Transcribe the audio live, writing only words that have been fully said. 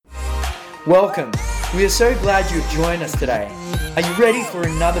Welcome. We are so glad you've joined us today. Are you ready for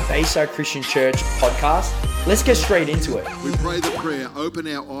another Bayside Christian Church podcast? Let's get straight into it. We pray the prayer, open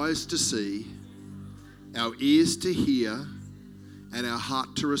our eyes to see, our ears to hear, and our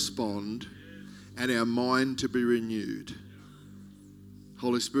heart to respond, and our mind to be renewed.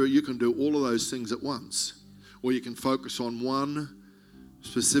 Holy Spirit, you can do all of those things at once, or you can focus on one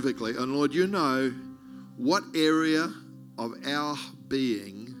specifically. And Lord, you know what area of our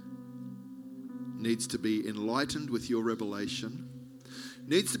being needs to be enlightened with your revelation,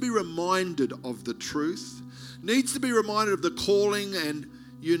 needs to be reminded of the truth, needs to be reminded of the calling and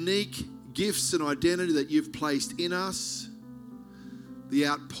unique gifts and identity that you've placed in us. The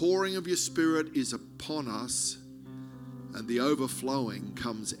outpouring of your Spirit is upon us, and the overflowing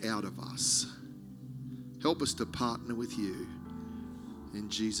comes out of us. Help us to partner with you in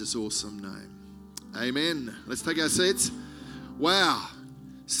Jesus' awesome name. Amen. Let's take our seats. Wow.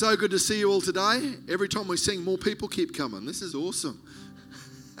 So good to see you all today. Every time we sing, more people keep coming. This is awesome.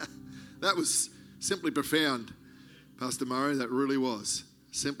 That was simply profound, Pastor Murray. That really was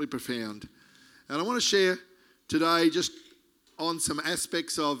simply profound. And I want to share today just on some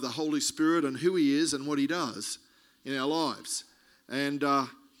aspects of the Holy Spirit and who He is and what He does in our lives. And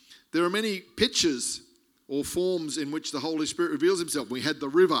there are many pictures or forms in which the Holy Spirit reveals Himself. We had the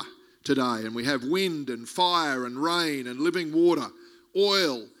river today, and we have wind and fire and rain and living water,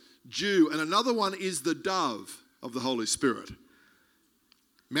 oil, dew, and another one is the dove of the Holy Spirit.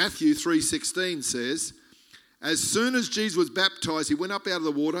 Matthew 3:16 says, as soon as Jesus was baptized, He went up out of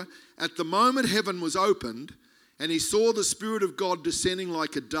the water. At the moment heaven was opened, and He saw the Spirit of God descending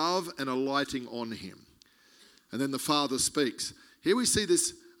like a dove and alighting on Him. And then the Father speaks. Here we see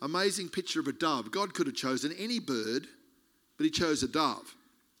this amazing picture of a dove. God could have chosen any bird, but He chose a dove.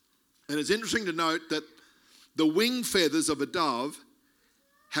 And it's interesting to note that the wing feathers of a dove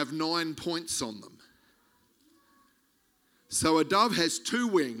have 9 points on them. So a dove has 2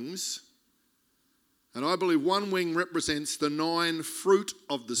 wings, and I believe one wing represents the 9 fruit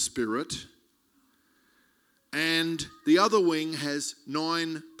of the Spirit, and the other wing has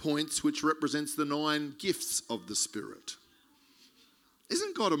 9 points, which represents the 9 gifts of the Spirit.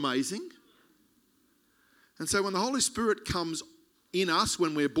 Isn't God amazing? And so when the Holy Spirit comes in us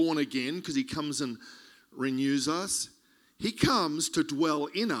when we're born again, because He comes and renews us, He comes to dwell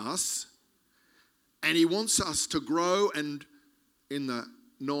in us, and He wants us to grow and in the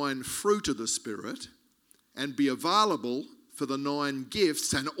 9 fruit of the Spirit and be available for the 9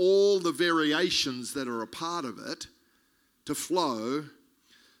 gifts and all the variations that are a part of it to flow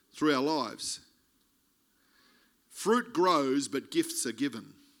through our lives. Fruit grows, but gifts are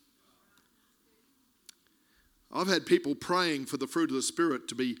given. I've had people praying for the fruit of the Spirit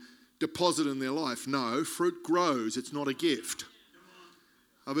to be deposit in their life. No, fruit grows. It's not a gift.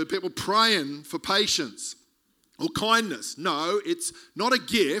 I've heard people praying for patience or kindness. No, it's not a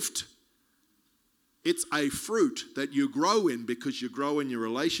gift. It's a fruit that you grow in because you grow in your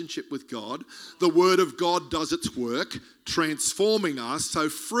relationship with God. The Word of God does its work, transforming us. So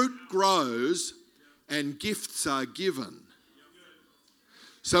fruit grows and gifts are given.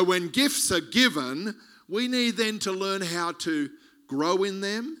 So when gifts are given, we need then to learn how to grow in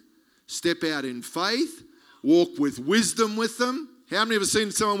them, step out in faith, walk with wisdom with them. How many of us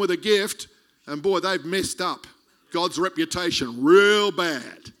seen someone with a gift and boy, they've messed up God's reputation real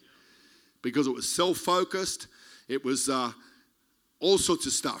bad because it was self-focused. It was all sorts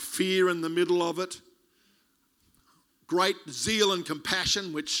of stuff. Fear in the middle of it. Great zeal and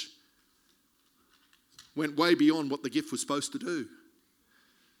compassion, which went way beyond what the gift was supposed to do.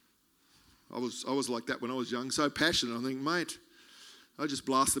 I was like that when I was young, so passionate. I think, mate, I just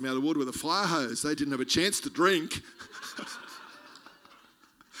blast them out of the water with a fire hose. They didn't have a chance to drink.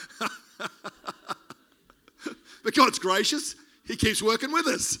 But God's gracious. He keeps working with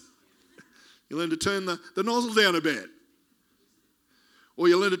us. You learn to turn the nozzle down a bit. Or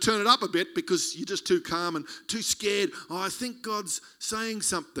you learn to turn it up a bit because you're just too calm and too scared. Oh, I think God's saying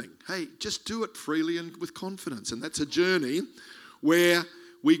something. Hey, just do it freely and with confidence. And that's a journey where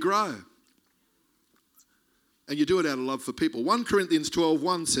we grow. And you do it out of love for people. 1 Corinthians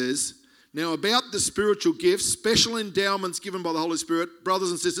 12:1 says, now about the spiritual gifts, special endowments given by the Holy Spirit,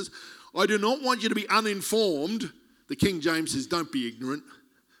 brothers and sisters, I do not want you to be uninformed. The King James says, don't be ignorant.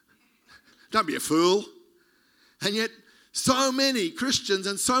 Don't be a fool. And yet, so many Christians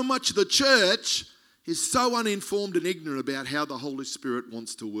and so much of the church is so uninformed and ignorant about how the Holy Spirit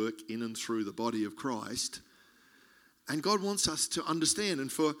wants to work in and through the body of Christ. And God wants us to understand.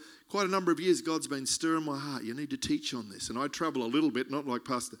 And for quite a number of years, God's been stirring my heart. You need to teach on this. And I travel a little bit, not like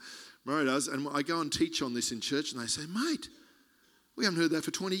Pastor Murray does. And I go and teach on this in church. And they say, mate, we haven't heard that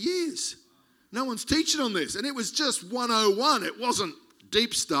for 20 years. No one's teaching on this. And it was just 101. It wasn't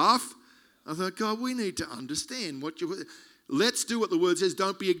deep stuff. I thought, God, we need to understand what you... Let's do what the word says.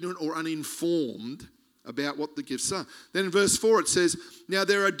 Don't be ignorant or uninformed about what the gifts are. Then in verse 4 it says, now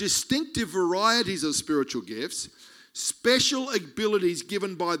there are distinctive varieties of spiritual gifts, special abilities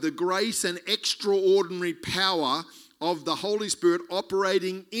given by the grace and extraordinary power of the Holy Spirit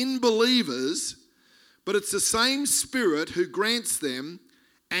operating in believers, but it's the same Spirit who grants them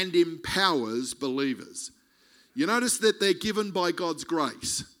and empowers believers. You notice that they're given by God's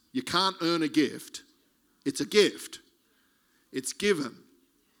grace. You can't earn a gift. It's a gift. It's given.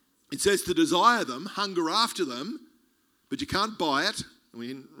 It says to desire them, hunger after them, but you can't buy it. I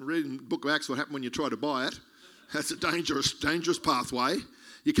mean, read in the book of Acts what happened when you try to buy it. That's a dangerous pathway.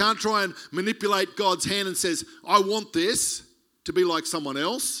 You can't try and manipulate God's hand and says, I want this to be like someone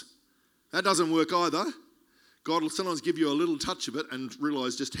else. That doesn't work either. God will sometimes give you a little touch of it and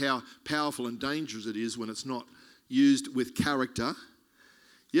realise just how powerful and dangerous it is when it's not used with character.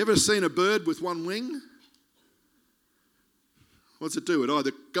 You ever seen a bird with one wing? What's it do? It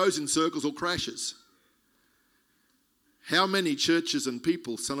either goes in circles or crashes. How many churches and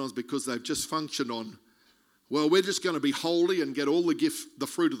people, sometimes because they've just functioned on, well, we're just going to be holy and get all the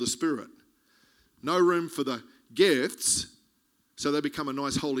fruit of the Spirit. No room for the gifts, so they become a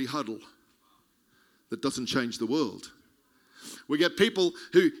nice holy huddle that doesn't change the world. We get people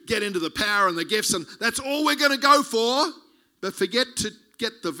who get into the power and the gifts, and that's all we're going to go for, but forget to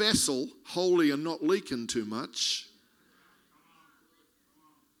get the vessel holy and not leaking too much.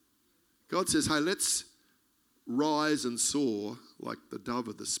 God says, hey, let's rise and soar like the dove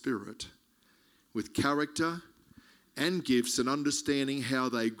of the Spirit with character and gifts and understanding how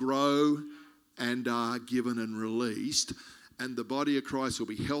they grow and are given and released. And the body of Christ will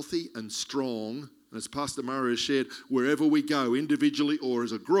be healthy and strong. And as Pastor Murray has shared, wherever we go, individually or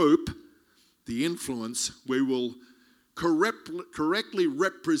as a group, the influence, we will correctly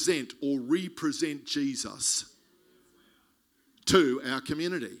represent or represent Jesus to our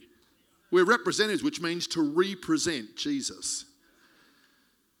community. We're representatives, which means to represent Jesus.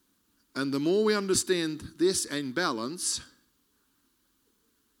 And the more we understand this and balance,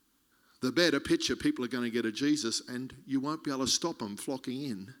 the better picture people are going to get of Jesus, and you won't be able to stop them flocking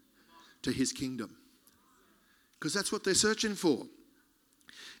in to his kingdom. Because that's what they're searching for.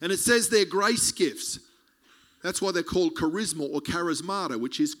 And it says they're grace gifts. That's why they're called charisma or charismata,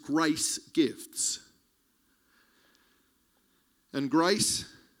 which is grace gifts. And grace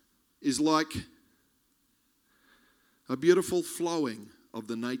is like a beautiful flowing of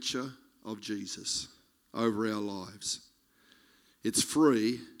the nature of Jesus over our lives. It's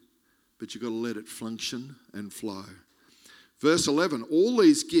free, but you've got to let it function and flow. Verse 11, all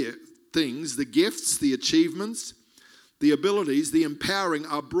these things, the gifts, the achievements, the abilities, the empowering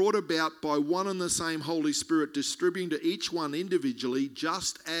are brought about by one and the same Holy Spirit, distributing to each one individually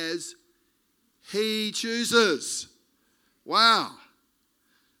just as he chooses. Wow.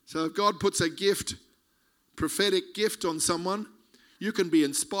 So if God puts a gift, prophetic gift on someone, you can be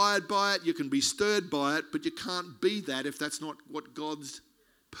inspired by it, you can be stirred by it, but you can't be that if that's not what God's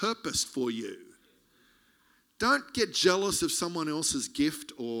purposed for you. Don't get jealous of someone else's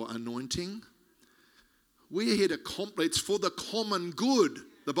gift or anointing. We're here to it's for the common good,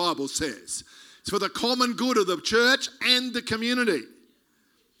 the Bible says. It's for the common good of the church and the community.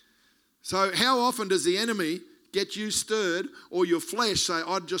 So how often does the enemy get you stirred, or your flesh say,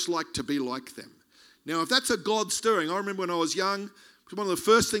 I'd just like to be like them? Now, if that's a God stirring, I remember when I was young, one of the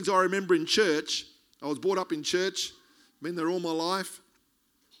first things I remember in church, I was brought up in church, been there all my life.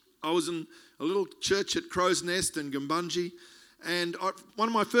 I was in a little church at Crow's Nest in Gumbunji, and one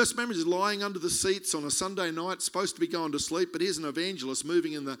of my first memories is lying under the seats on a Sunday night, supposed to be going to sleep, but here's an evangelist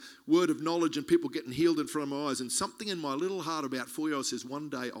moving in the word of knowledge and people getting healed in front of my eyes, and something in my little heart about 4 years old says, one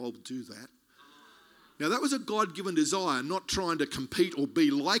day I'll do that. Now, that was a God-given desire, not trying to compete or be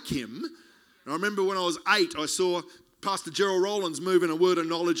like him. And I remember when I was 8, I saw Pastor Gerald Rollins move in a word of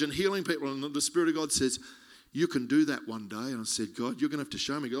knowledge and healing people, and the Spirit of God says, you can do that one day. And I said, God, you're going to have to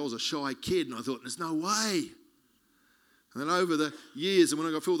show me. I was a shy kid, and I thought, there's no way. And then over the years, and when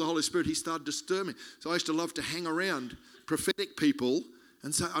I got filled with the Holy Spirit, he started to stir me. So I used to love to hang around prophetic people,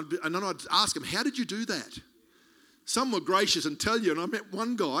 and then I'd ask them, how did you do that? Some were gracious and tell you, and I met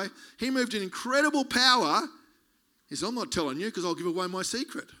one guy, he moved in incredible power. He said, I'm not telling you because I'll give away my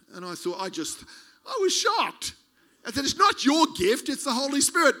secret. And I thought, I was shocked. I said, it's not your gift, it's the Holy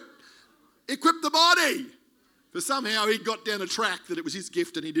Spirit. Equip the body. But somehow he got down a track that it was his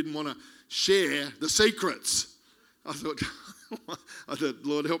gift and he didn't want to share the secrets. I thought,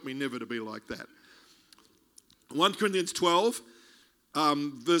 Lord, help me never to be like that. 1 Corinthians 12,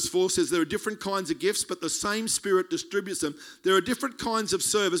 verse 4 says, there are different kinds of gifts, but the same Spirit distributes them. There are different kinds of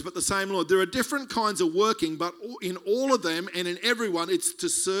service, but the same Lord. There are different kinds of working, but in all of them and in everyone, it's to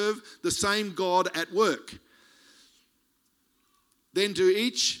serve the same God at work. Then to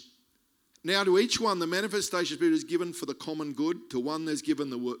each one, the manifestation of Spirit is given for the common good. To one, there's given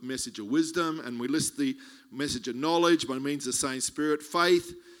the message of wisdom, and we list the message of knowledge, but it means the same Spirit.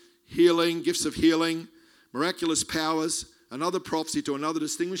 Faith, healing, gifts of healing, miraculous powers, another prophecy, to another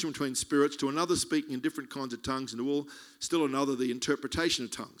distinguishing between spirits, to another speaking in different kinds of tongues, and to all still another the interpretation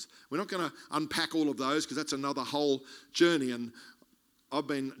of tongues. We're not going to unpack all of those because that's another whole journey, and I've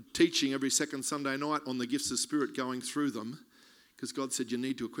been teaching every second Sunday night on the gifts of Spirit, going through them, because God said you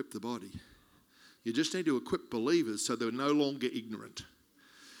need to equip the body. You just need to equip believers so they're no longer ignorant.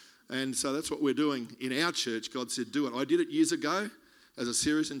 And so that's what we're doing in our church. God said do it. I did it years ago as a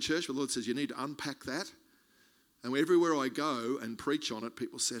series in church, but the Lord says you need to unpack that. And everywhere I go and preach on it,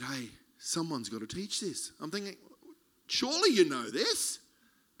 people said, hey, someone's got to teach this. I'm thinking, surely you know this.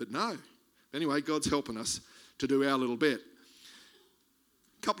 But no. Anyway, God's helping us to do our little bit.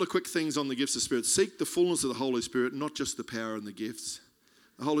 A couple of quick things on the gifts of Spirit. Seek the fullness of the Holy Spirit, not just the power and the gifts.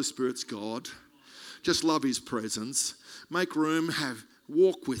 The Holy Spirit's God. Just love his presence. Make room,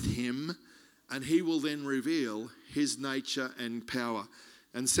 walk with him, and he will then reveal his nature and power.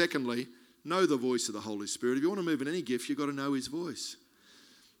 And secondly, know the voice of the Holy Spirit. If you want to move in any gift, you've got to know his voice.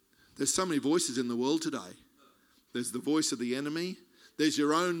 There's so many voices in the world today. There's the voice of the enemy. There's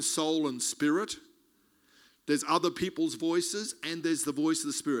your own soul and spirit. There's other people's voices, and there's the voice of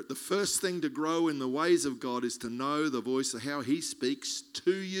the Spirit. The first thing to grow in the ways of God is to know the voice of how he speaks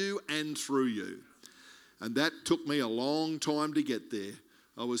to you and through you. And that took me a long time to get there.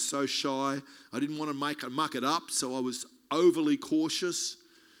 I was so shy. I didn't want to muck it up, so I was overly cautious.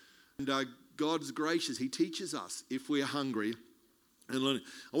 And God's gracious. He teaches us if we are hungry and learning.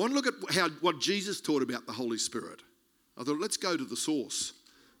 I want to look at what Jesus taught about the Holy Spirit. I thought, let's go to the source.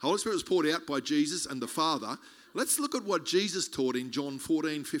 The Holy Spirit was poured out by Jesus and the Father. Let's look at what Jesus taught in John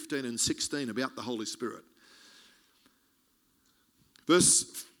 14, 15 and 16 about the Holy Spirit.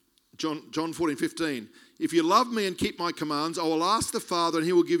 John 14, 15. If you love me and keep my commands, I will ask the Father and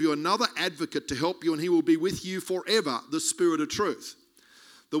he will give you another advocate to help you, and he will be with you forever, the Spirit of truth.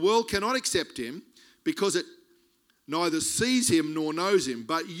 The world cannot accept him because it neither sees him nor knows him,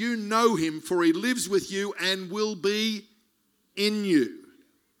 but you know him, for he lives with you and will be in you.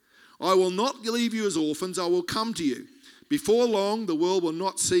 I will not leave you as orphans, I will come to you. Before long, the world will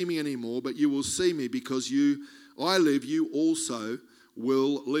not see me anymore, but you will see me, because I live, you also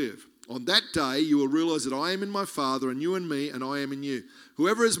will live. On that day, you will realize that I am in my Father, and you in me, and I am in you.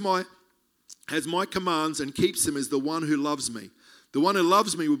 Whoever has my commands and keeps them is the one who loves me. The one who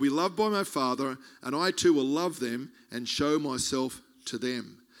loves me will be loved by my Father, and I too will love them and show myself to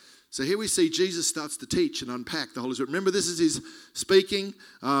them. So here we see Jesus starts to teach and unpack the Holy Spirit. Remember, this is his speaking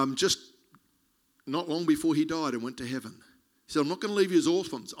just not long before he died and went to heaven. He said, I'm not going to leave you as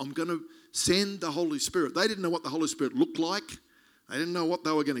orphans. I'm going to send the Holy Spirit. They didn't know what the Holy Spirit looked like. They didn't know what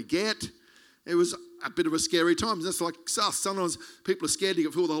they were going to get. It was a bit of a scary time. That's like us. Sometimes people are scared to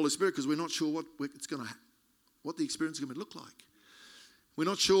get filled with the Holy Spirit because we're not sure what the experience is going to look like. We're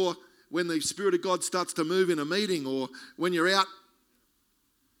not sure when the Spirit of God starts to move in a meeting, or when you're out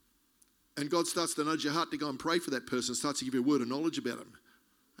and God starts to nudge your heart to go and pray for that person, starts to give you a word of knowledge about them.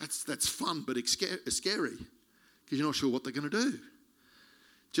 That's fun, but it's scary because you're not sure what they're going to do.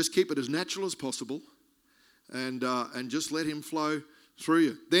 Just keep it as natural as possible, and just let him flow through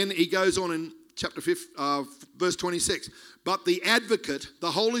you. Then he goes on in chapter 5, verse 26. But the advocate,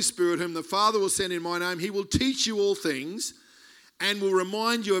 the Holy Spirit, whom the Father will send in my name, he will teach you all things and will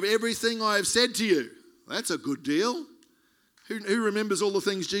remind you of everything I have said to you. That's a good deal. Who remembers all the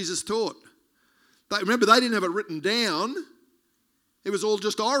things Jesus taught? Remember, they didn't have it written down. It was all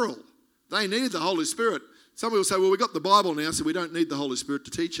just oral. They needed the Holy Spirit. Some people say, well, we've got the Bible now, so we don't need the Holy Spirit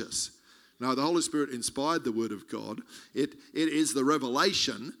to teach us. No, the Holy Spirit inspired the Word of God. It is the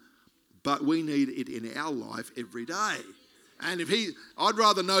revelation, but we need it in our life every day. And I'd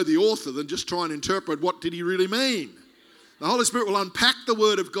rather know the author than just try and interpret what did he really mean. The Holy Spirit will unpack the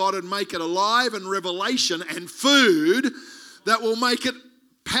Word of God and make it alive and revelation and food that will make it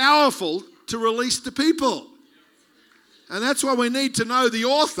powerful to release to people. And that's why we need to know the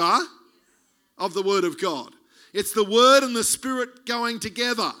author of the Word of God. It's the Word and the Spirit going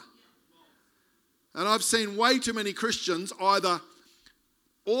together. And I've seen way too many Christians either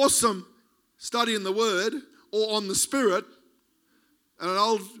awesome studying the Word or on the Spirit. And an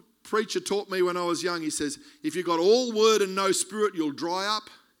old preacher taught me when I was young, he says, if you've got all Word and no Spirit, you'll dry up.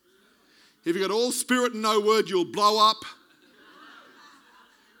 If you've got all Spirit and no Word, you'll blow up.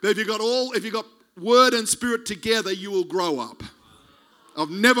 But if you've got word and spirit together, you will grow up. I've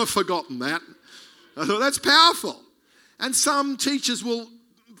never forgotten that. I thought that's powerful. And some teachers will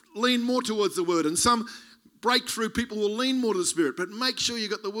lean more towards the word, and some breakthrough people will lean more to the spirit. But make sure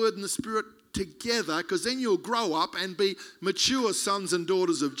you've got the word and the spirit together, because then you'll grow up and be mature sons and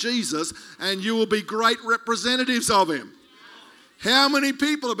daughters of Jesus, and you will be great representatives of him. How many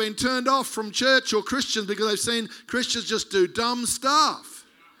people have been turned off from church or Christians because they've seen Christians just do dumb stuff?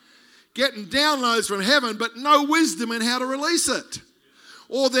 Getting downloads from heaven, but no wisdom in how to release it.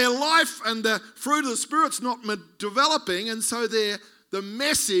 Or their life and the fruit of the Spirit's not developing, and so the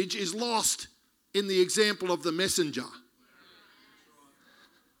message is lost in the example of the messenger.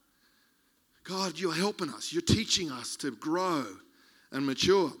 God, you're helping us. You're teaching us to grow and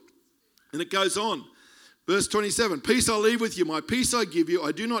mature. And it goes on. Verse 27, peace I leave with you, my peace I give you.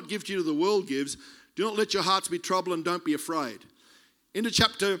 I do not give to you as the world gives. Do not let your hearts be troubled and don't be afraid. Into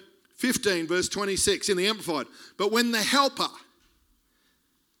chapter 15, verse 26 in the Amplified. But when the helper,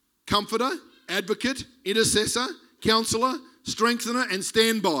 comforter, advocate, intercessor, counselor, strengthener, and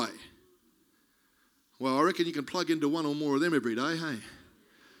standby. Well, I reckon you can plug into one or more of them every day, hey?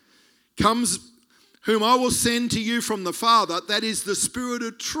 Comes, whom I will send to you from the Father, that is the Spirit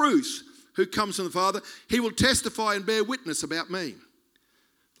of truth who comes from the Father. He will testify and bear witness about me.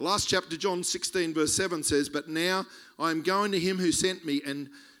 The last chapter, John 16, verse 7 says, but now I am going to him who sent me, and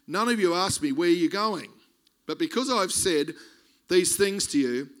none of you ask me, where are you going? But because I have said these things to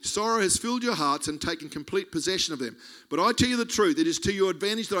you, sorrow has filled your hearts and taken complete possession of them. But I tell you the truth, it is to your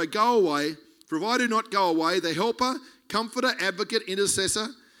advantage that I go away. For if I do not go away, the helper, comforter, advocate, intercessor,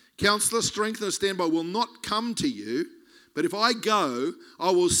 counselor, strengthener, standby will not come to you. But if I go,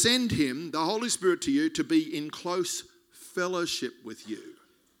 I will send him, the Holy Spirit, to you to be in close fellowship with you.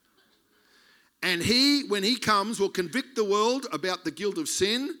 And he, when he comes, will convict the world about the guilt of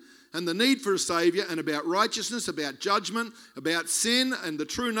sin and the need for a Saviour, and about righteousness, about judgment, about sin and the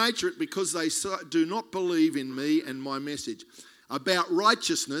true nature of it, because they do not believe in me and my message. About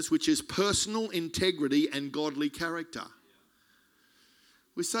righteousness, which is personal integrity and godly character.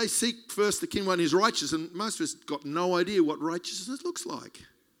 We say, seek first the kingdom and his righteousness, and most of us got no idea what righteousness looks like.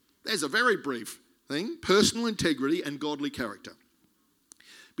 There's a very brief thing, personal integrity and godly character.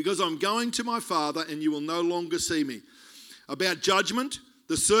 Because I'm going to my Father and you will no longer see me. About judgment,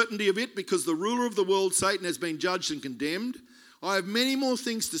 the certainty of it, because the ruler of the world, Satan, has been judged and condemned. I have many more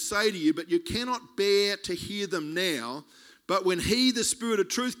things to say to you, but you cannot bear to hear them now. But when he, the Spirit of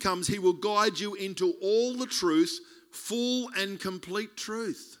truth, comes, he will guide you into all the truth, full and complete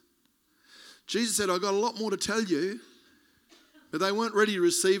truth. Jesus said, I've got a lot more to tell you, but they weren't ready to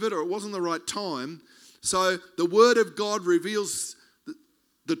receive it, or it wasn't the right time. So the Word of God reveals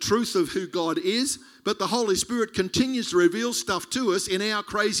the truth of who God is, but the Holy Spirit continues to reveal stuff to us in our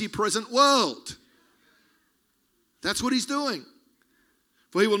crazy present world. That's what he's doing.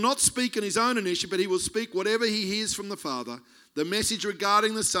 For he will not speak in his own initiative, but he will speak whatever he hears from the Father, the message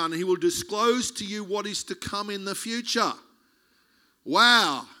regarding the Son, and he will disclose to you what is to come in the future.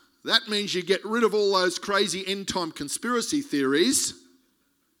 Wow, that means you get rid of all those crazy end-time conspiracy theories.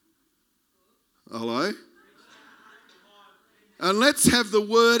 Hello? And let's have the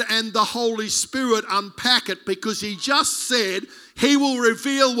Word and the Holy Spirit unpack it, because he just said he will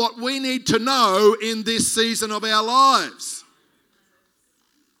reveal what we need to know in this season of our lives.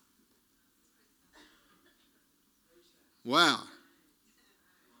 Wow.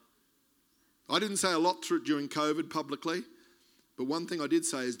 I didn't say a lot during COVID publicly, but one thing I did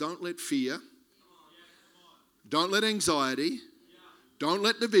say is don't let fear, don't let anxiety, don't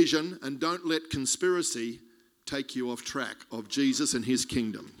let division, and don't let conspiracy take you off track of Jesus and his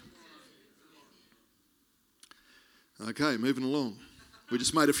kingdom. Okay, moving along. We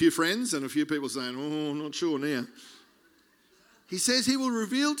just made a few friends and a few people saying, oh, I'm not sure now. He says he will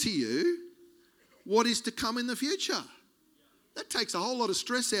reveal to you what is to come in the future. That takes a whole lot of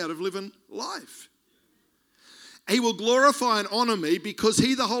stress out of living life. He will glorify and honour me, because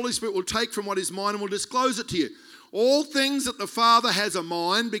he, the Holy Spirit, will take from what is mine and will disclose it to you. All things that the Father has are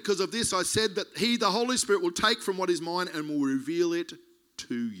mine. Because of this I said that he, the Holy Spirit, will take from what is mine and will reveal it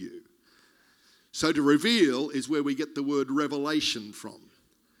to you. So to reveal is where we get the word revelation from.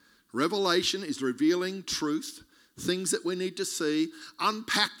 Revelation is revealing truth, things that we need to see,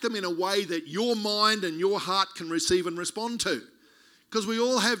 unpack them in a way that your mind and your heart can receive and respond to. Because we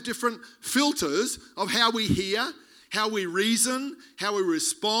all have different filters of how we hear, how we reason, how we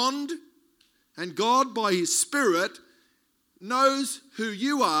respond. And God, by his Spirit, knows who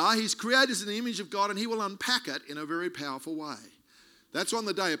you are. He's created us in the image of God, and he will unpack it in a very powerful way. That's why on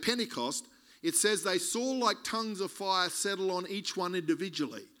the day of Pentecost, it says they saw like tongues of fire settle on each one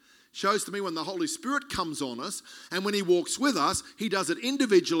individually. Shows to me when the Holy Spirit comes on us, and when he walks with us, he does it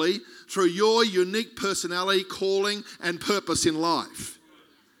individually through your unique personality, calling, and purpose in life.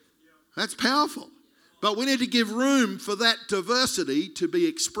 That's powerful. But we need to give room for that diversity to be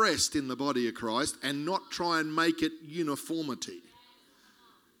expressed in the body of Christ and not try and make it uniformity.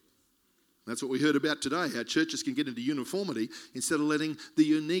 That's what we heard about today, how churches can get into uniformity instead of letting the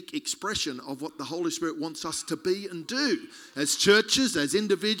unique expression of what the Holy Spirit wants us to be and do. As churches, as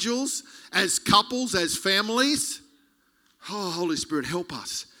individuals, as couples, as families. Oh, Holy Spirit, help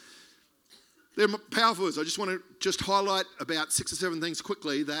us. They're powerful words. I just want to highlight about 6 or 7 things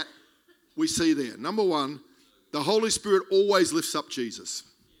quickly that we see there. Number one, the Holy Spirit always lifts up Jesus.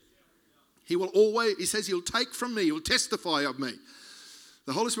 He says he'll take from me, he'll testify of me.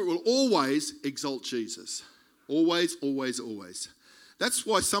 The Holy Spirit will always exalt Jesus. Always, always, always. That's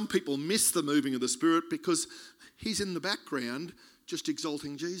why some people miss the moving of the Spirit, because he's in the background just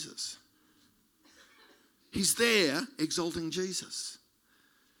exalting Jesus. He's there exalting Jesus.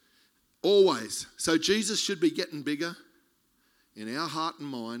 Always. So Jesus should be getting bigger in our heart and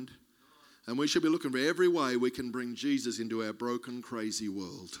mind, and we should be looking for every way we can bring Jesus into our broken, crazy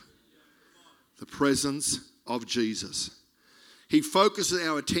world. The presence of Jesus. He focuses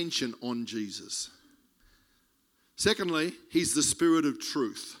our attention on Jesus. Secondly, he's the Spirit of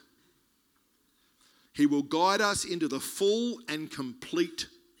truth. He will guide us into the full and complete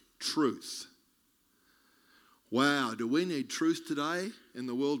truth. Wow, do we need truth today in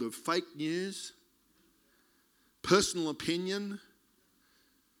the world of fake news, personal opinion,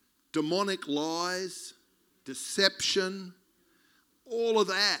 demonic lies, deception, all of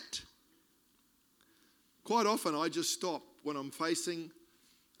that? Quite often I just stop when I'm facing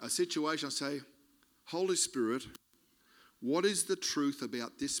a situation. I say, Holy Spirit, what is the truth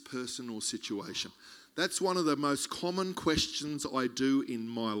about this person or situation? That's one of the most common questions I do in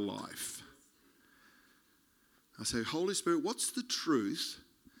my life. I say, Holy Spirit, what's the truth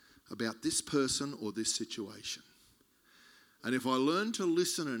about this person or this situation? And if I learn to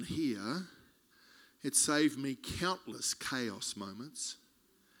listen and hear, it saved me countless chaos moments.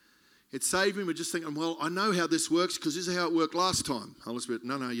 It saved me with just thinking, well, I know how this works because this is how it worked last time. Holy Spirit,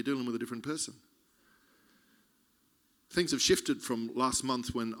 no, you're dealing with a different person. Things have shifted from last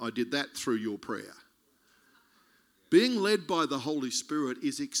month when I did that through your prayer. Being led by the Holy Spirit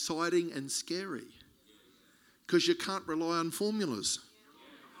is exciting and scary because you can't rely on formulas.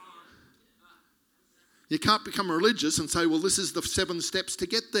 You can't become religious and say, well, this is the 7 steps to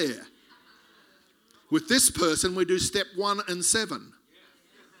get there. With this person, we do step 1 and 7.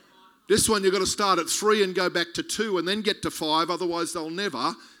 This one you've got to start at 3 and go back to 2 and then get to 5, otherwise they'll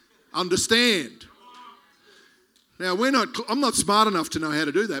never understand. Now, I'm not smart enough to know how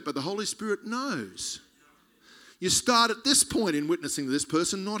to do that, but the Holy Spirit knows. You start at this point in witnessing to this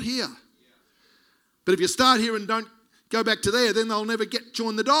person, not here. But if you start here and don't go back to there, then they'll never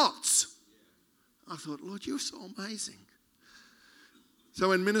join the dots. I thought, Lord, you're so amazing.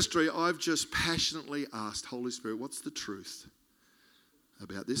 So in ministry, I've just passionately asked, Holy Spirit, what's the truth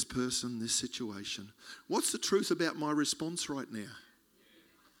about this person, this situation? What's the truth about my response right now?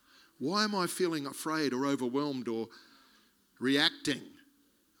 Why am I feeling afraid or overwhelmed or reacting?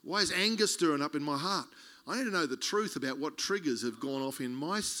 Why is anger stirring up in my heart? I need to know the truth about what triggers have gone off in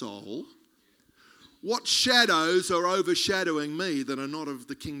my soul. What shadows are overshadowing me that are not of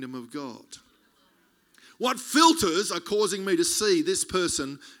the kingdom of God? What filters are causing me to see this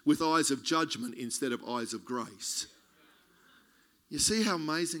person with eyes of judgment instead of eyes of grace? You see how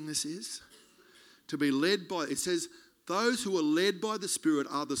amazing this is? To be led by, it says, those who are led by the Spirit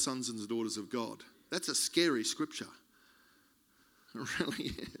are the sons and daughters of God. That's a scary scripture. It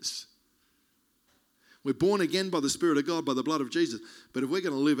really is. We're born again by the Spirit of God, by the blood of Jesus. But if we're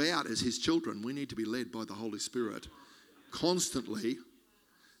going to live out as his children, we need to be led by the Holy Spirit constantly.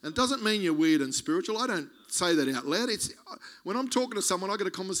 And it doesn't mean you're weird and spiritual. I don't say that out loud. When I'm talking to someone, I get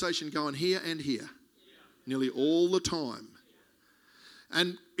a conversation going here and here, nearly all the time.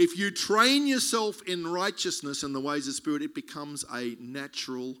 And if you train yourself in righteousness and the ways of the Spirit, it becomes a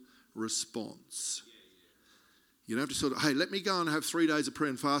natural response. You don't have to sort of, hey, let me go and have 3 days of prayer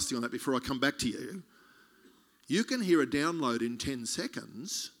and fasting on that before I come back to you. You can hear a download in 10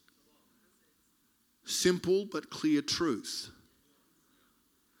 seconds. Simple but clear truth.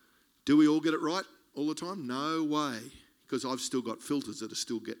 Do we all get it right all the time? No way. Because I've still got filters that are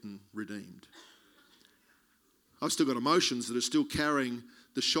still getting redeemed. I've still got emotions that are still carrying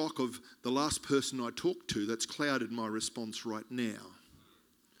the shock of the last person I talked to that's clouded my response right now.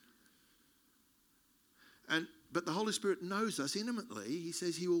 But the Holy Spirit knows us intimately. He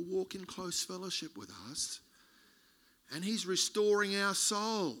says he will walk in close fellowship with us. and he's restoring our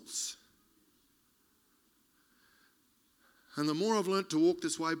souls. And the more I've learnt to walk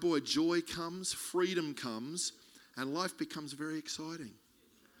this way, boy, joy comes, freedom comes, and life becomes very exciting.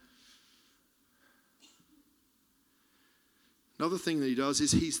 Another thing that he does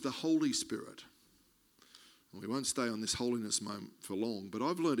is he's the Holy Spirit. We won't stay on this holiness moment for long, but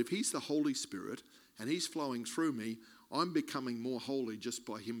I've learned if he's the Holy Spirit and he's flowing through me, I'm becoming more holy just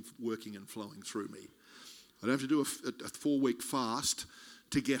by him working and flowing through me. I don't have to do a 4-week fast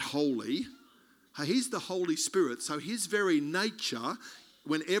to get holy. He's the Holy Spirit, so his very nature,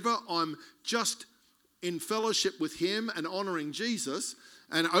 whenever I'm just in fellowship with him and honouring Jesus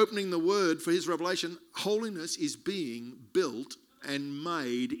and opening the word for his revelation, holiness is being built and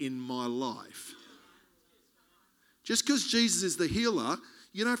made in my life. Just because Jesus is the healer,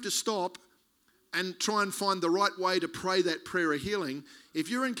 you don't have to stop and try and find the right way to pray that prayer of healing. If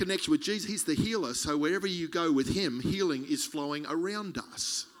you're in connection with Jesus, he's the healer, so wherever you go with him, healing is flowing around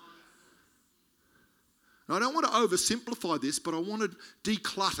us. Now, I don't want to oversimplify this, but I want to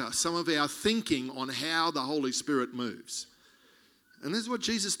declutter some of our thinking on how the Holy Spirit moves. And this is what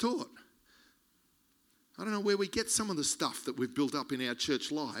Jesus taught. I don't know where we get some of the stuff that we've built up in our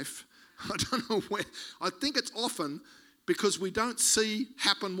church life. I don't know where. I think it's often because we don't see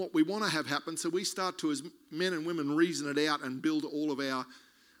happen what we want to have happen, so we start to, as men and women, reason it out and build all of our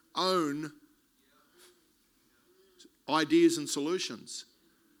own ideas and solutions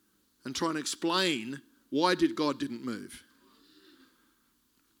and try and explain why God didn't move.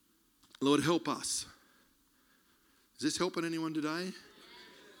 Lord, help us. Is this helping anyone today?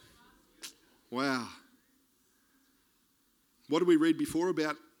 Wow. What did we read before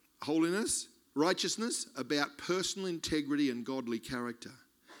about holiness? Righteousness, about personal integrity and godly character.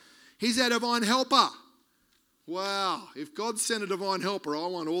 He's our divine helper. Wow. If God sent a divine helper, I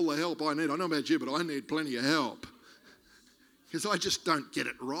want all the help I need. I don't know about you, but I need plenty of help. Because I just don't get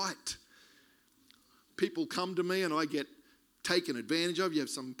it right. People come to me and I get taken advantage of. You have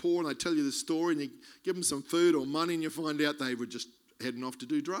some poor and they tell you the story and you give them some food or money and you find out they were just heading off to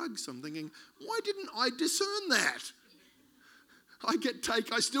do drugs. I'm thinking, why didn't I discern that?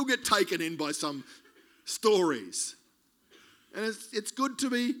 I still get taken in by some stories. And it's good to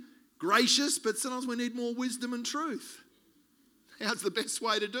be gracious, but sometimes we need more wisdom and truth. How's the best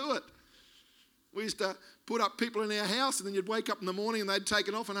way to do it? We used to put up people in our house and then you'd wake up in the morning and they'd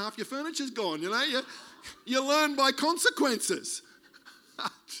taken off and half your furniture's gone, you know. You learn by consequences.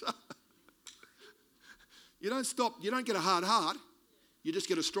 You don't get a hard heart. You just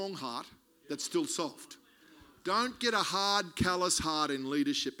get a strong heart that's still soft. Don't get a hard, callous heart in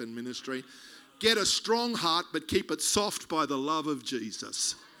leadership and ministry. Get a strong heart, but keep it soft by the love of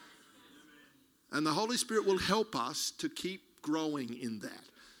Jesus. And the Holy Spirit will help us to keep growing in that.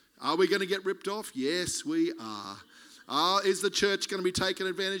 Are we going to get ripped off? Yes, we are. Is the church going to be taken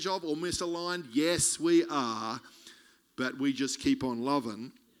advantage of or misaligned? Yes, we are. But we just keep on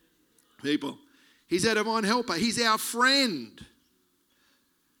loving people. He's our divine helper. He's our friend.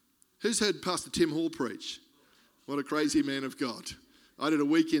 Who's heard Pastor Tim Hall preach? What a crazy man of God. I did a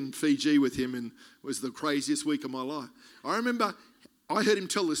week in Fiji with him and it was the craziest week of my life. I remember I heard him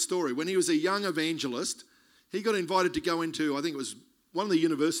tell this story. When he was a young evangelist, he got invited to go into, I think it was one of the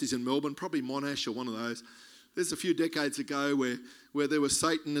universities in Melbourne, probably Monash or one of those. There's a few decades ago where there were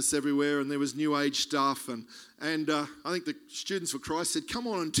Satanists everywhere and there was New Age stuff. And I think the Students for Christ said, come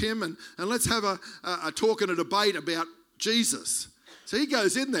on, Tim, and let's have a talk and a debate about Jesus. So he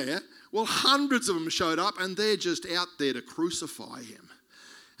goes in there. Well, hundreds of them showed up and they're just out there to crucify him.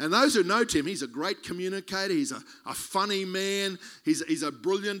 And those who know Tim, he's a great communicator. He's a funny man. He's a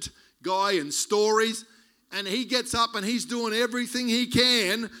brilliant guy in stories. And he gets up and he's doing everything he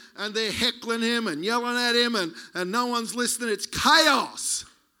can and they're heckling him and yelling at him and no one's listening. It's chaos.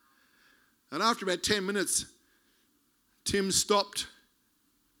 And after about 10 minutes, Tim stopped.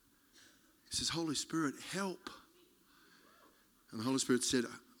 He says, Holy Spirit, help. And the Holy Spirit said,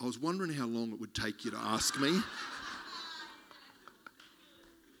 I was wondering how long it would take you to ask me.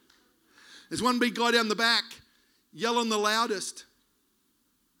 There's one big guy down the back yelling the loudest.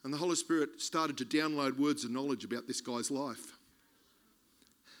 And the Holy Spirit started to download words of knowledge about this guy's life.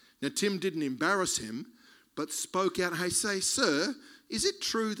 Now, Tim didn't embarrass him, but spoke out, hey, say, sir, is it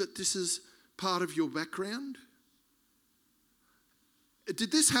true that this is part of your background?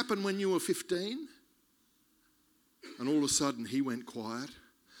 Did this happen when you were 15? And all of a sudden, he went quiet.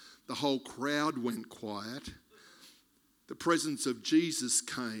 The whole crowd went quiet. The presence of Jesus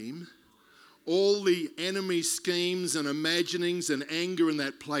came. All the enemy schemes and imaginings and anger in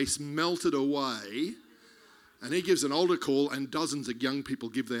that place melted away. And he gives an altar call and dozens of young people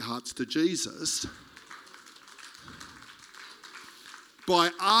give their hearts to Jesus. by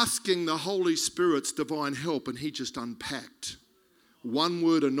asking the Holy Spirit's divine help, and he just unpacked. One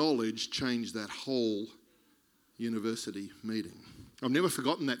word of knowledge changed that whole university meeting. I've never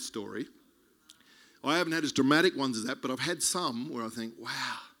forgotten that story. I haven't had as dramatic ones as that, but I've had some where I think,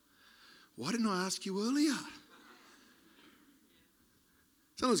 wow, why didn't I ask you earlier?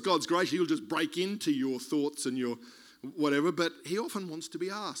 Sometimes God's gracious, he'll just break into your thoughts and your whatever, but he often wants to be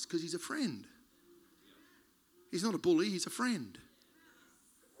asked because he's a friend. He's not a bully, he's a friend.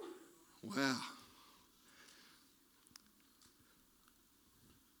 Wow.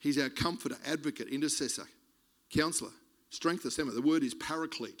 He's our comforter, advocate, intercessor, counselor, strength, assembler. The word is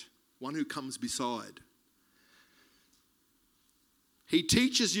paraclete, one who comes beside. He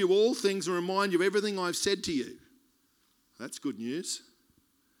teaches you all things and reminds you of everything I've said to you. That's good news.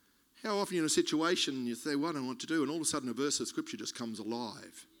 How often you're in a situation and you say, well, I don't know what to do, and all of a sudden a verse of scripture just comes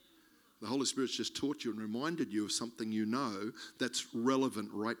alive. The Holy Spirit's just taught you and reminded you of something you know that's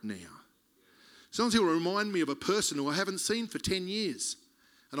relevant right now. Sometimes he'll remind me of a person who I haven't seen for 10 years.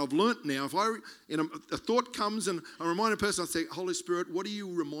 And I've learnt now, if a thought comes and I remind a person, I say, Holy Spirit, what are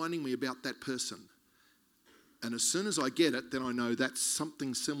you reminding me about that person? And as soon as I get it, then I know that's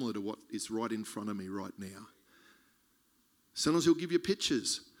something similar to what is right in front of me right now. Sometimes he'll give you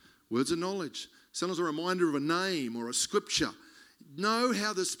pictures, words of knowledge. Sometimes a reminder of a name or a scripture. Know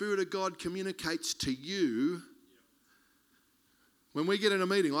how the Spirit of God communicates to you. When we get in a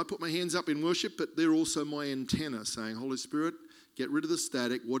meeting, I put my hands up in worship, but they're also my antenna saying, Holy Spirit, get rid of the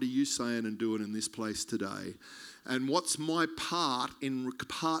static. What are you saying and doing in this place today? And what's my part in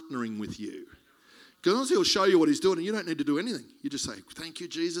partnering with you? Because he'll show you what he's doing and you don't need to do anything. You just say, thank you,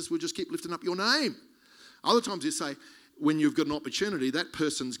 Jesus. We'll just keep lifting up your name. Other times you say, when you've got an opportunity, that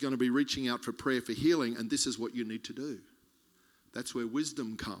person's going to be reaching out for prayer for healing, and this is what you need to do. That's where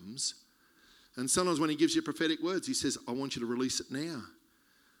wisdom comes. And sometimes when he gives you prophetic words, he says, I want you to release it now.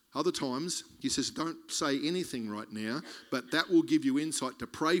 Other times, he says, don't say anything right now, but that will give you insight to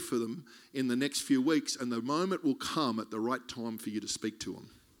pray for them in the next few weeks, and the moment will come at the right time for you to speak to them.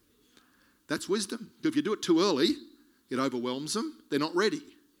 That's wisdom. If you do it too early, it overwhelms them. They're not ready.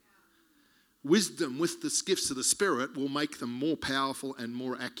 Wisdom with the gifts of the Spirit will make them more powerful and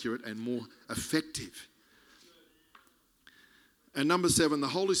more accurate and more effective. And number 7, the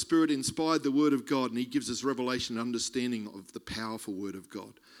Holy Spirit inspired the Word of God, and he gives us revelation and understanding of the powerful Word of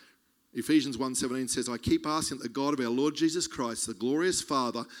God. Ephesians 1:17 says, I keep asking that the God of our Lord Jesus Christ, the glorious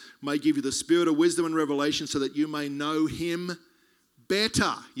Father, may give you the spirit of wisdom and revelation so that you may know him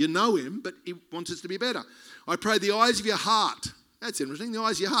better. You know him, but he wants us to be better. I pray the eyes of your heart. That's interesting, the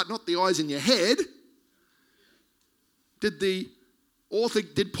eyes of your heart, not the eyes in your head. Did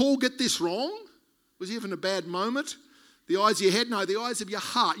Paul get this wrong? Was he having a bad moment? The eyes of your head? No, the eyes of your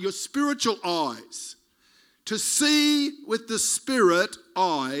heart, your spiritual eyes. To see with the Spirit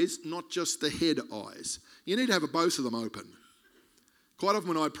eyes, not just the head eyes. You need to have both of them open. Quite often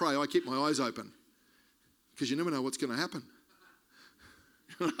when I pray, I keep my eyes open because you never know what's going to happen.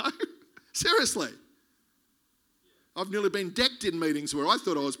 Seriously. I've nearly been decked in meetings where I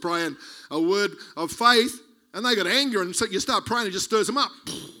thought I was praying a word of faith and they got anger, and so you start praying, it just stirs them up.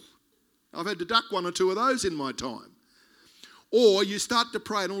 I've had to duck one or two of those in my time. Or you start to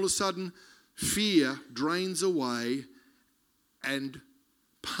pray and all of a sudden fear drains away and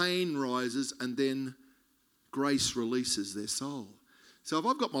pain rises, and then grace releases their soul. So if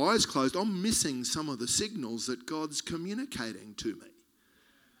I've got my eyes closed, I'm missing some of the signals that God's communicating to me.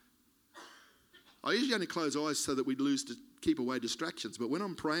 I usually only close eyes so that we keep away distractions, but when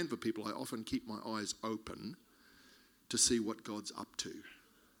I'm praying for people, I often keep my eyes open to see what God's up to.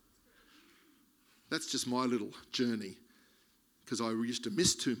 That's just my little journey, because I used to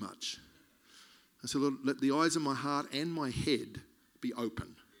miss too much. I said, Lord, let the eyes of my heart and my head be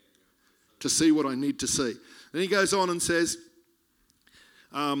open to see what I need to see. Then he goes on and says,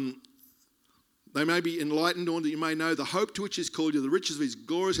 they may be enlightened, or that you may know the hope to which he's called you, the riches of his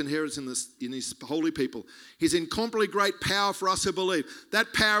glorious inheritance in his holy people. His incomparably great power for us who believe.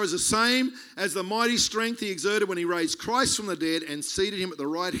 That power is the same as the mighty strength he exerted when he raised Christ from the dead and seated him at the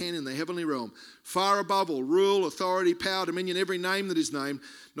right hand in the heavenly realm, far above all rule, authority, power, dominion, every name that is named,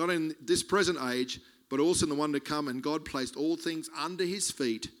 not in this present age, but also in the one to come. And God placed all things under his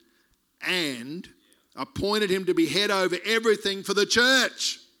feet and appointed him to be head over everything for the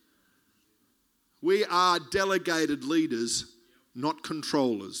church. We are delegated leaders, not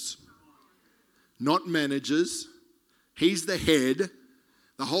controllers, not managers. He's the head.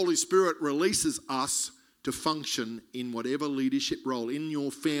 The Holy Spirit releases us to function in whatever leadership role, in your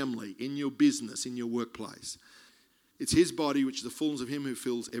family, in your business, in your workplace. It's his body, which is the fullness of him who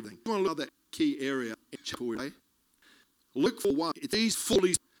fills everything. I want to look at that key area. Luke 4:1. These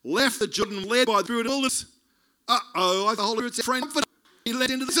fully left the Jordan, led by the Spirit of the wilderness. The Holy Spirit friend comforted. He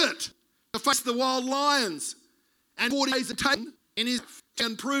led into the desert to face the wild lions. And 40 days of taken in his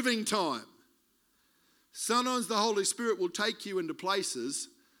proving time. Sometimes the Holy Spirit will take you into places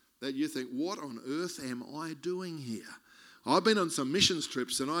that you think, what on earth am I doing here? I've been on some missions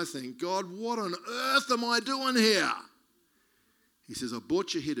trips and I think, God, what on earth am I doing here? He says, I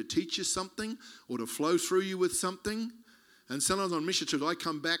brought you here to teach you something or to flow through you with something. And sometimes on mission trips, I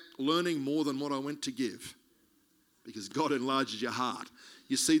come back learning more than what I went to give. Because God enlarges your heart.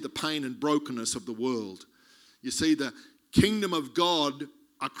 You see the pain and brokenness of the world. You see the kingdom of God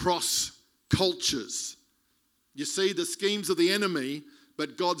across cultures. You see the schemes of the enemy,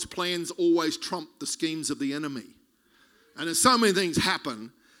 but God's plans always trump the schemes of the enemy. And there's so many things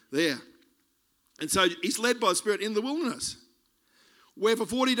happen there. And so he's led by the Spirit in the wilderness, where for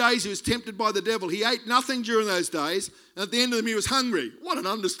 40 days he was tempted by the devil. He ate nothing during those days, and at the end of them he was hungry. What an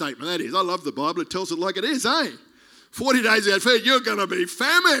understatement that is. I love the Bible. It tells it like it is, eh? 40 days without food, you're going to be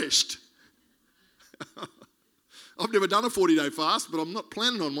famished. I've never done a 40-day fast, but I'm not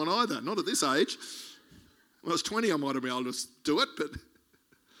planning on one either, not at this age. When I was 20, I might have been able to do it, but...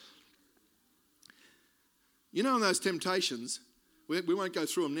 You know, in those temptations, we won't go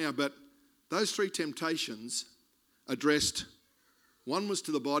through them now, but those 3 temptations addressed, one was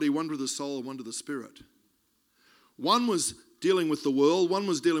to the body, one to the soul, and one to the spirit. One was dealing with the world, one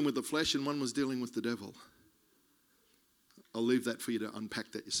was dealing with the flesh, and one was dealing with the devil. I'll leave that for you to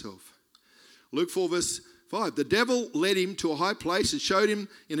unpack that yourself. Luke 4 verse 5. The devil led him to a high place and showed him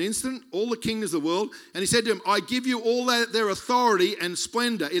in an instant all the kingdoms of the world. And he said to him, I give you all their authority and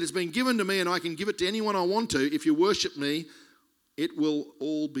splendor. It has been given to me and I can give it to anyone I want to. If you worship me, it will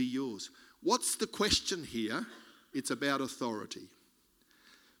all be yours. What's the question here? It's about authority.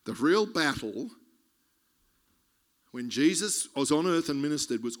 The real battle when Jesus was on earth and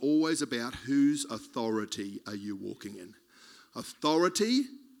ministered was always about whose authority are you walking in. Authority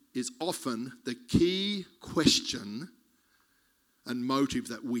is often the key question and motive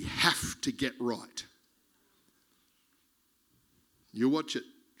that we have to get right. You watch it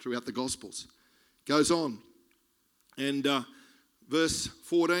throughout the Gospels. Goes on. And verse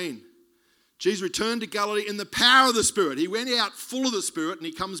 14. Jesus returned to Galilee in the power of the Spirit. He went out full of the Spirit and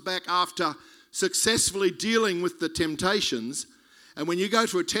he comes back after successfully dealing with the temptations. And when you go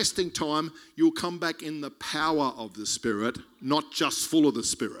through a testing time, you'll come back in the power of the Spirit, not just full of the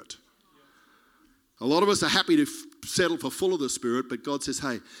Spirit. A lot of us are happy to settle for full of the Spirit, but God says,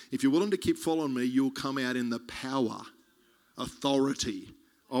 hey, if you're willing to keep following me, you'll come out in the power, authority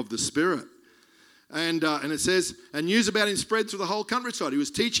of the Spirit. And it says, and news about him spread through the whole countryside. He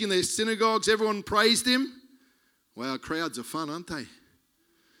was teaching in their synagogues. Everyone praised him. Wow, crowds are fun, aren't they?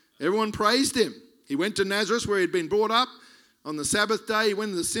 Everyone praised him. He went to Nazareth where he'd been brought up. On the Sabbath day, he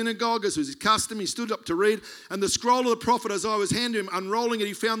went to the synagogue, as was his custom. He stood up to read, and the scroll of the prophet Isaiah was handed him. Unrolling it,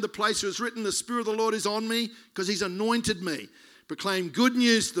 he found the place where it was written, the Spirit of the Lord is on me, because he's anointed me. Proclaim good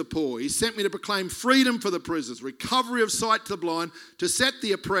news to the poor. He sent me to proclaim freedom for the prisoners, recovery of sight to the blind, to set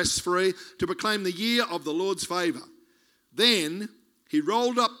the oppressed free, to proclaim the year of the Lord's favour. Then he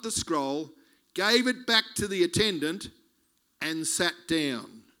rolled up the scroll, gave it back to the attendant, and sat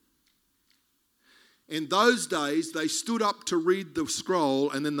down. In those days, they stood up to read the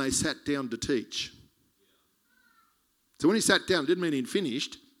scroll and then they sat down to teach. So when he sat down, it didn't mean he'd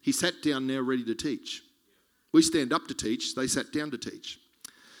finished. He sat down now ready to teach. We stand up to teach. They sat down to teach.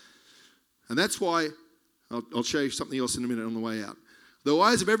 And that's why, I'll show you something else in a minute on the way out. The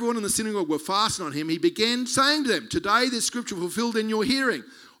eyes of everyone in the synagogue were fastened on him. He began saying to them, today this scripture fulfilled in your hearing.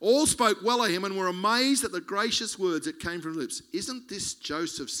 All spoke well of him and were amazed at the gracious words that came from his lips. Isn't this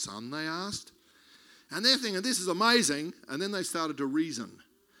Joseph's son, they asked? And they're thinking, this is amazing. And then they started to reason.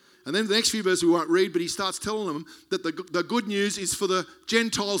 And then the next few verses we won't read, but he starts telling them that the good news is for the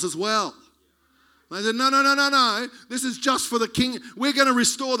Gentiles as well. And they said, no. This is just for the king. We're going to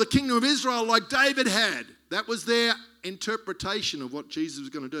restore the kingdom of Israel like David had. That was their interpretation of what Jesus was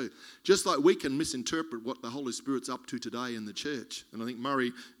going to do. Just like we can misinterpret what the Holy Spirit's up to today in the church. And I think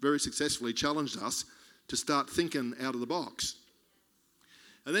Murray very successfully challenged us to start thinking out of the box.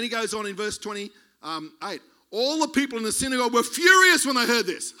 And then he goes on in verse 28. All the people in the synagogue were furious when they heard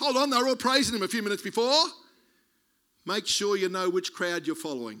this. Hold on, they were all praising him a few minutes before. Make sure you know which crowd you're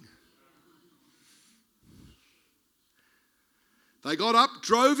following. They got up,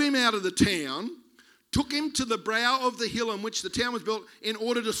 drove him out of the town, took him to the brow of the hill on which the town was built in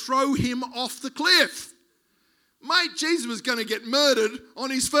order to throw him off the cliff. Mate, Jesus was going to get murdered on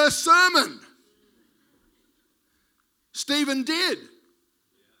his first sermon. Stephen did.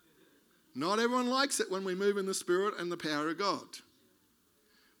 Not everyone likes it when we move in the Spirit and the power of God.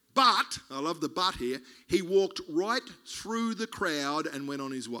 But, I love the but here, he walked right through the crowd and went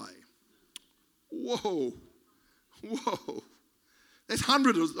on his way. Whoa. Whoa. There's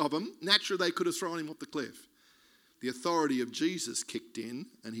hundreds of them. Naturally, they could have thrown him off the cliff. The authority of Jesus kicked in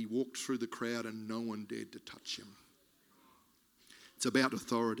and he walked through the crowd and no one dared to touch him. It's about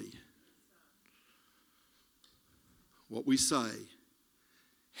authority. What we say,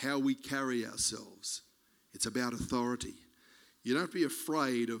 how we carry ourselves. It's about authority. You don't be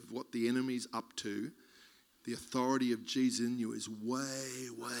afraid of what the enemy's up to. The authority of Jesus in you is way,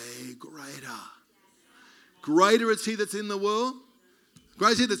 way greater. Greater is he that's in the world.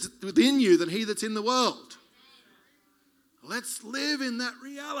 Greater is he that's within you than he that's in the world. Let's live in that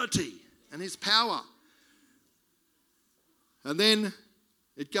reality and his power. And then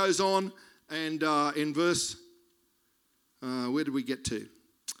it goes on and in verse, where did we get to?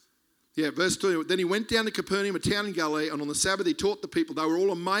 Yeah, verse 2. Then he went down to Capernaum, a town in Galilee, and on the Sabbath he taught the people. They were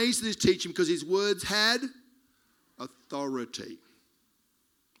all amazed at his teaching because his words had authority.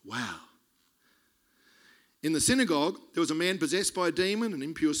 Wow. In the synagogue, there was a man possessed by a demon, an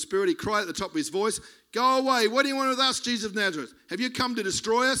impure spirit. He cried at the top of his voice, "Go away, what do you want with us, Jesus of Nazareth? Have you come to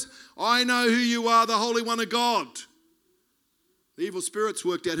destroy us? I know who you are, the Holy One of God." The evil spirits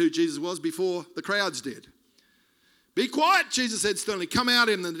worked out who Jesus was before the crowds did. "Be quiet," Jesus said sternly. "Come out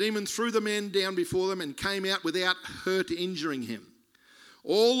of him." And the demon threw the man down before them and came out without hurt injuring him.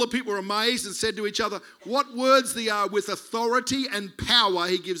 All the people were amazed and said to each other, "What words they are! With authority and power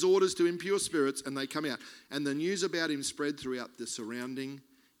he gives orders to impure spirits and they come out." And the news about him spread throughout the surrounding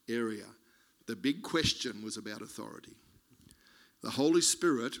area. The big question was about authority. The Holy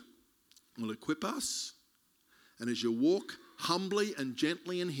Spirit will equip us, and as you walk humbly and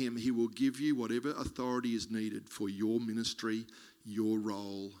gently in him, he will give you whatever authority is needed for your ministry, your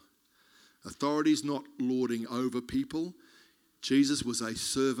role. Authority is not lording over people. Jesus was a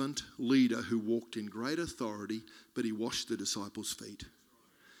servant leader who walked in great authority, but he washed the disciples' feet.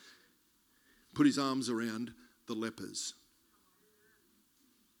 Put his arms around the lepers.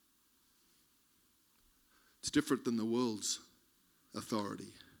 It's different than the world's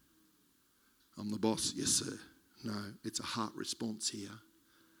authority. I'm the boss, yes sir. No, it's a heart response here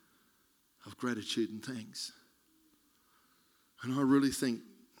of gratitude and thanks. And I really think,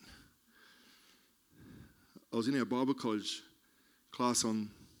 I was in our Bible college class on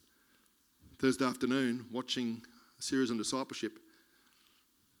Thursday afternoon watching a series on discipleship.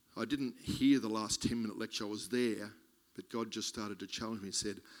 I didn't hear the last 10-minute lecture. I was there, but God just started to challenge me and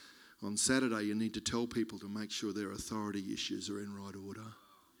said, on Saturday you need to tell people to make sure their authority issues are in right order.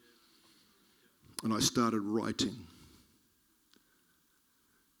 And I started writing.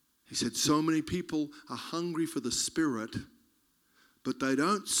 He said, so many people are hungry for the Spirit, but they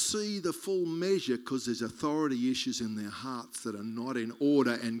don't see the full measure because there's authority issues in their hearts that are not in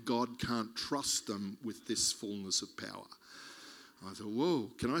order, and God can't trust them with this fullness of power. I thought,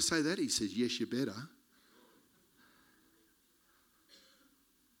 whoa, can I say that? He says, yes, you better.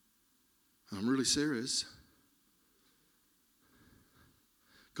 I'm really serious.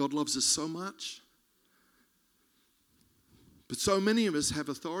 God loves us so much. But so many of us have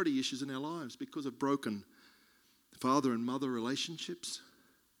authority issues in our lives because of broken father and mother relationships,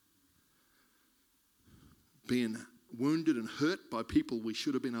 being wounded and hurt by people we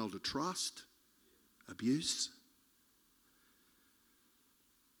should have been able to trust, abuse,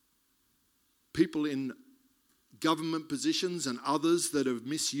 people in government positions and others that have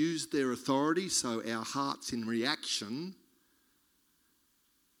misused their authority, so our hearts in reaction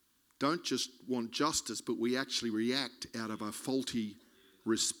don't just want justice, but we actually react out of a faulty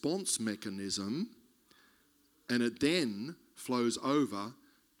response mechanism, and it then flows over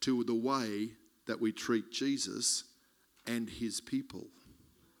to the way that we treat Jesus and his people.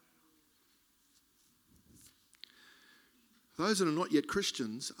 Those that are not yet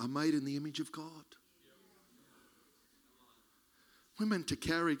Christians are made in the image of God. We're meant to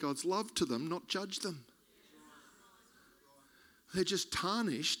carry God's love to them, not judge them. They're just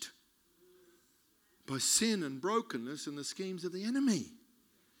tarnished by sin and brokenness and the schemes of the enemy.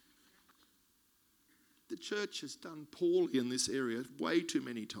 The church has done poorly in this area way too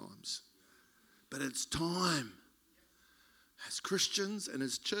many times. But it's time, as Christians and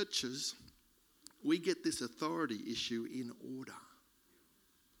as churches, we get this authority issue in order.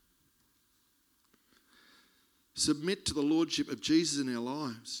 Submit to the lordship of Jesus in our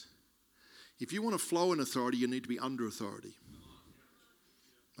lives. If you want to flow in authority, you need to be under authority.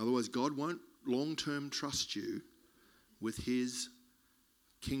 Otherwise, God won't long-term trust you with his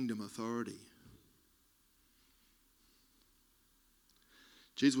kingdom authority.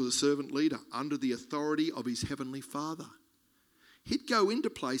 Jesus was a servant leader under the authority of his heavenly Father. He'd go into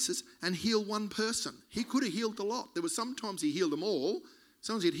places and heal one person. He could have healed a lot. There were sometimes he healed them all.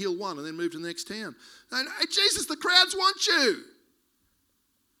 Sometimes he'd heal one and then move to the next town. And, hey, Jesus, the crowds want you.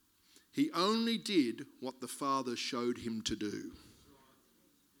 He only did what the Father showed him to do.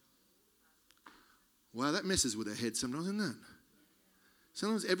 Wow, that messes with their head sometimes, doesn't it?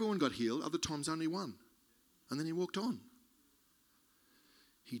 Sometimes everyone got healed, other times only one. And then he walked on.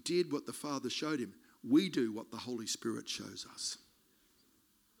 He did what the Father showed him. We do what the Holy Spirit shows us.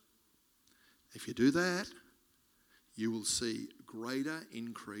 If you do that, you will see greater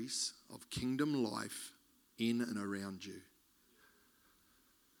increase of kingdom life in and around you.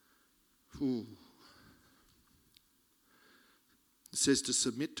 Ooh. It says to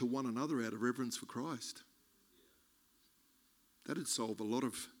submit to one another out of reverence for Christ. That'd solve a lot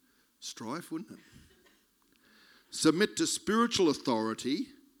of strife, wouldn't it? Submit to spiritual authority,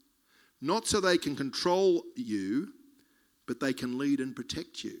 not so they can control you, but they can lead and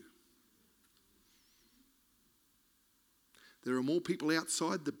protect you. There are more people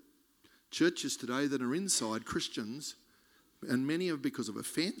outside the churches today than are inside, Christians, and many are because of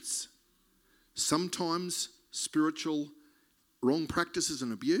offence, sometimes spiritual wrong practices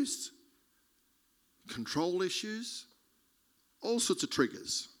and abuse, control issues, all sorts of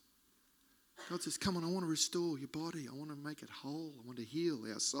triggers. God says, come on, I want to restore your body. I want to make it whole. I want to heal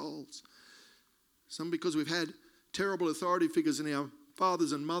our souls. Some because we've had terrible authority figures in our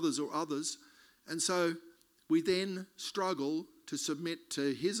fathers and mothers or others, and so we then struggle to submit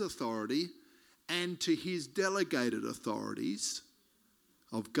to his authority and to his delegated authorities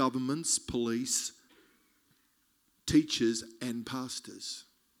of governments, police, teachers and pastors.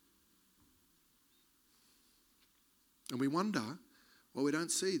 And we wonder why we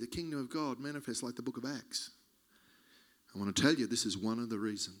don't see the kingdom of God manifest like the book of Acts. I want to tell you this is one of the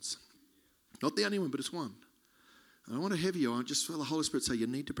reasons. Not the only one, but it's one. And I want to have you, I just feel the Holy Spirit say you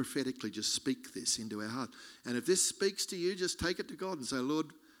need to prophetically just speak this into our heart. And if this speaks to you, just take it to God and say, Lord,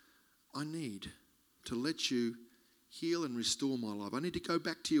 I need to let you heal and restore my life. I need to go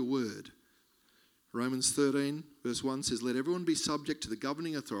back to your word. Romans 13 verse 1 says, let everyone be subject to the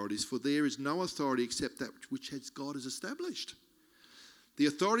governing authorities, for there is no authority except that which God has established. The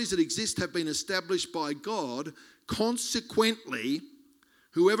authorities that exist have been established by God. Consequently,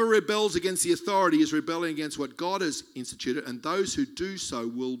 whoever rebels against the authority is rebelling against what God has instituted, and those who do so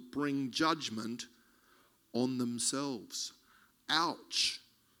will bring judgment on themselves. Ouch.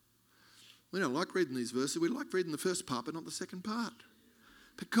 We don't like reading these verses. We like reading the first part, but not the second part.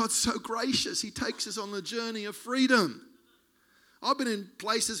 But God's so gracious. He takes us on the journey of freedom. I've been in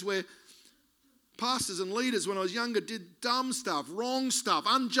places where pastors and leaders when I was younger did dumb stuff, wrong stuff,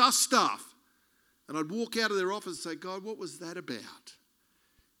 unjust stuff. And I'd walk out of their office and say, God, what was that about?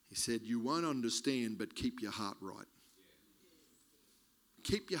 He said, you won't understand, but keep your heart right.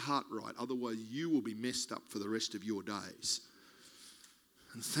 Keep your heart right, otherwise you will be messed up for the rest of your days.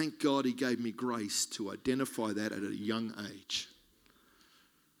 And thank God he gave me grace to identify that at a young age.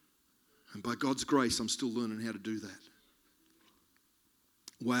 And by God's grace, I'm still learning how to do that.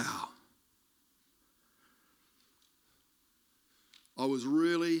 Wow. I was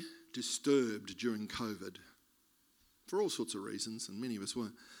really disturbed during COVID for all sorts of reasons, and many of us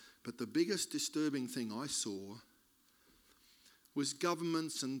weren't. But the biggest disturbing thing I saw was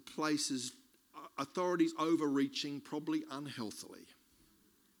governments and places, authorities overreaching, probably unhealthily.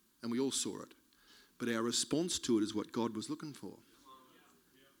 And we all saw it. But our response to it is what God was looking for.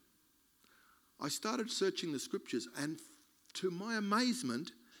 I started searching the scriptures, and to my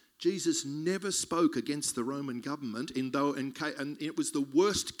amazement, Jesus never spoke against the Roman government, and it was the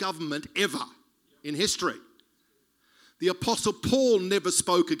worst government ever in history. The Apostle Paul never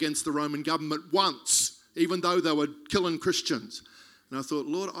spoke against the Roman government once, even though they were killing Christians. And I thought,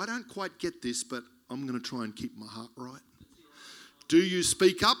 Lord, I don't quite get this, but I'm going to try and keep my heart right. Do you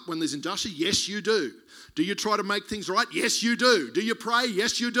speak up when there's injustice? Yes, you do. Do you try to make things right? Yes, you do. Do you pray?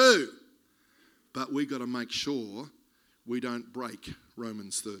 Yes, you do. But we've got to make sure we don't break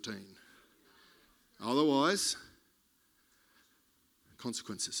Romans 13. Otherwise,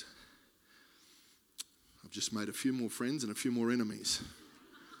 consequences. I've just made a few more friends and a few more enemies.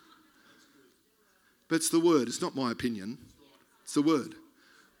 But it's the word. It's not my opinion. It's the word.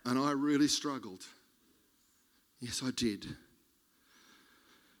 And I really struggled. Yes, I did.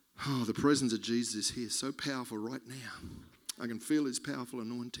 Oh, the presence of Jesus is here. So powerful right now. I can feel his powerful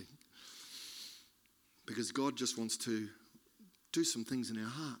anointing. Because God just wants to do some things in our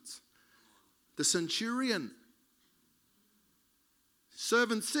hearts. The centurion,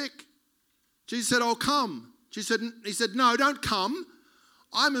 servant sick. Jesus said, I'll come. He said, no, don't come.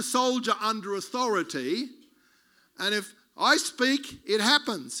 I'm a soldier under authority, and if I speak, it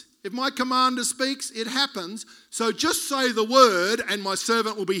happens. If my commander speaks, it happens. So just say the word and my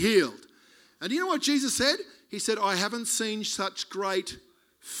servant will be healed. And you know what Jesus said? He said, I haven't seen such great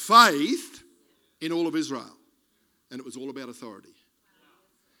faith in all of Israel. And it was all about authority.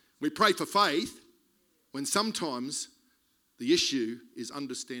 We pray for faith when sometimes the issue is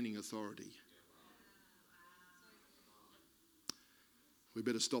understanding authority. We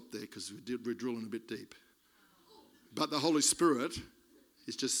better stop there because we're drilling a bit deep. But the Holy Spirit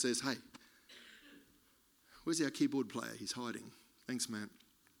just says, hey, where's our keyboard player? He's hiding. Thanks, Matt.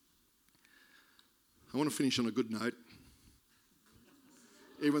 I want to finish on a good note,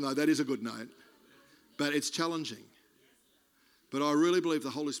 even though that is a good note. But it's challenging. But I really believe the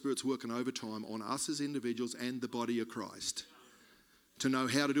Holy Spirit's working overtime on us as individuals and the body of Christ to know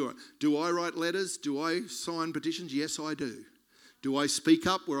how to do it. Do I write letters? Do I sign petitions? Yes, I do. Do I speak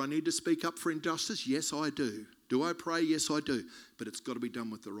up where I need to speak up for injustice? Yes, I do. Do I pray? Yes, I do. But it's got to be done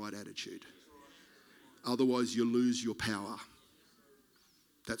with the right attitude. Otherwise, you lose your power.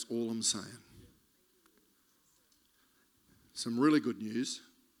 That's all I'm saying. Some really good news.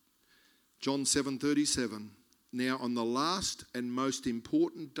 John 7:37. Now, on the last and most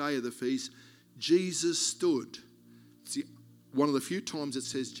important day of the feast, Jesus stood. See, one of the few times it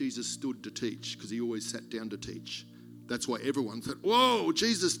says Jesus stood to teach, because he always sat down to teach. That's why everyone said, whoa,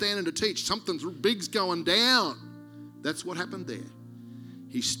 Jesus standing to teach. Something big's going down. That's what happened there.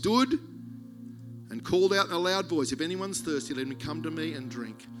 He stood and called out in a loud voice, if anyone's thirsty, let him come to me and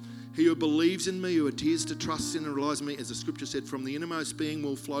drink. He who believes in me, who adheres to trust in and relies on me, as the scripture said, from the innermost being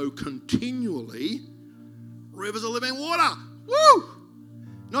will flow continually rivers of living water. Woo!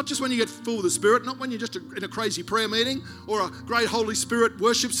 Not just when you get full of the Spirit, not when you're just in a crazy prayer meeting or a great Holy Spirit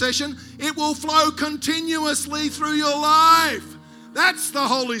worship session. It will flow continuously through your life. That's the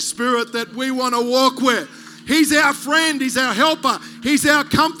Holy Spirit that we want to walk with. He's our friend. He's our helper. He's our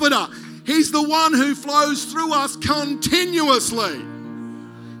comforter. He's the one who flows through us continuously.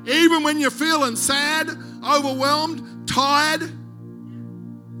 Even when you're feeling sad, overwhelmed, tired,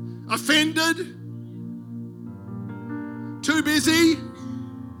 offended, too busy,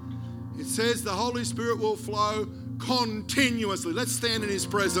 it says the Holy Spirit will flow continuously. Let's stand in his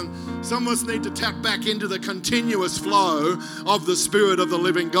presence. Some of us need to tap back into the continuous flow of the Spirit of the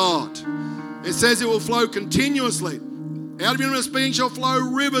living God. It says it will flow continuously. Out of your innermost being shall flow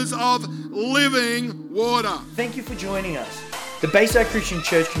rivers of living water. Thank you for joining us. The Bayside Christian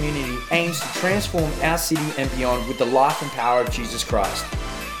Church community aims to transform our city and beyond with the life and power of Jesus Christ.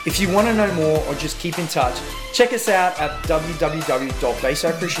 If you want to know more or just keep in touch, check us out at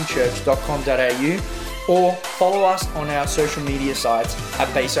www.baysidechristianchurch.com.au or follow us on our social media sites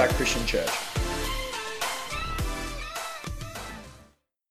at Bayside Christian Church.